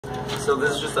So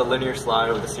this is just a linear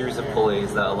slide with a series of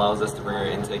pulleys that allows us to bring our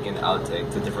intake and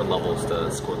outtake to different levels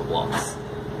to score the blocks.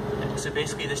 So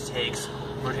basically this takes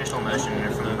rotational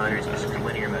motion from the motor to from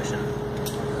linear motion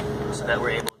so that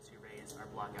we're able to raise our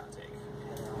block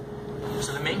outtake.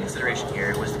 So the main consideration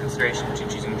here was the consideration between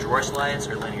choosing drawer slides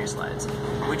or linear slides.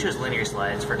 We chose linear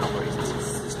slides for a couple of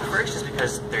reasons. The first is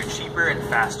because they're cheaper and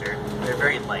faster, they're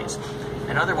very light.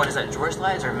 Another one is that drawer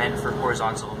slides are meant for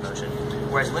horizontal motion,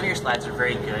 whereas linear slides are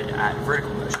very good at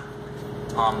vertical motion.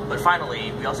 But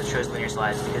finally, we also chose linear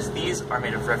slides because these are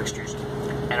made of rev extrusion,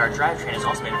 and our drivetrain is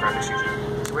also made of rev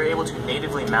extrusion. So we're able to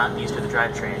natively mount these to the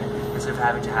drivetrain instead of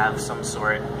having to have some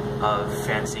sort of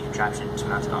fancy contraption to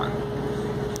mount it on.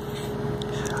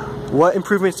 What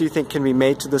improvements do you think can be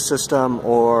made to the system,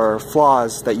 or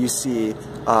flaws that you see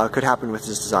could happen with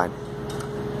this design?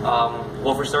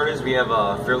 Well, for starters, we have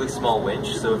a fairly small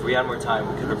winch, so if we had more time,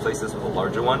 we could replace this with a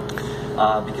larger one.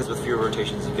 Because with fewer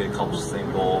rotations, you could accomplish the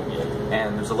same goal,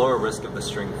 and there's a lower risk of the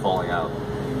string falling out.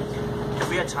 If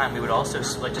we had time, we would also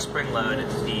like to spring load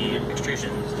the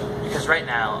extrusion, because right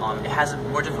now it has a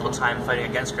more difficult time fighting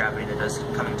against gravity than it does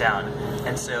coming down,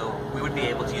 and so we would be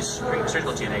able to use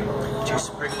surgical tuning to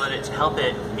spring load it to help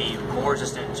it be more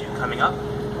resistant to coming up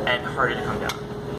and harder to come down.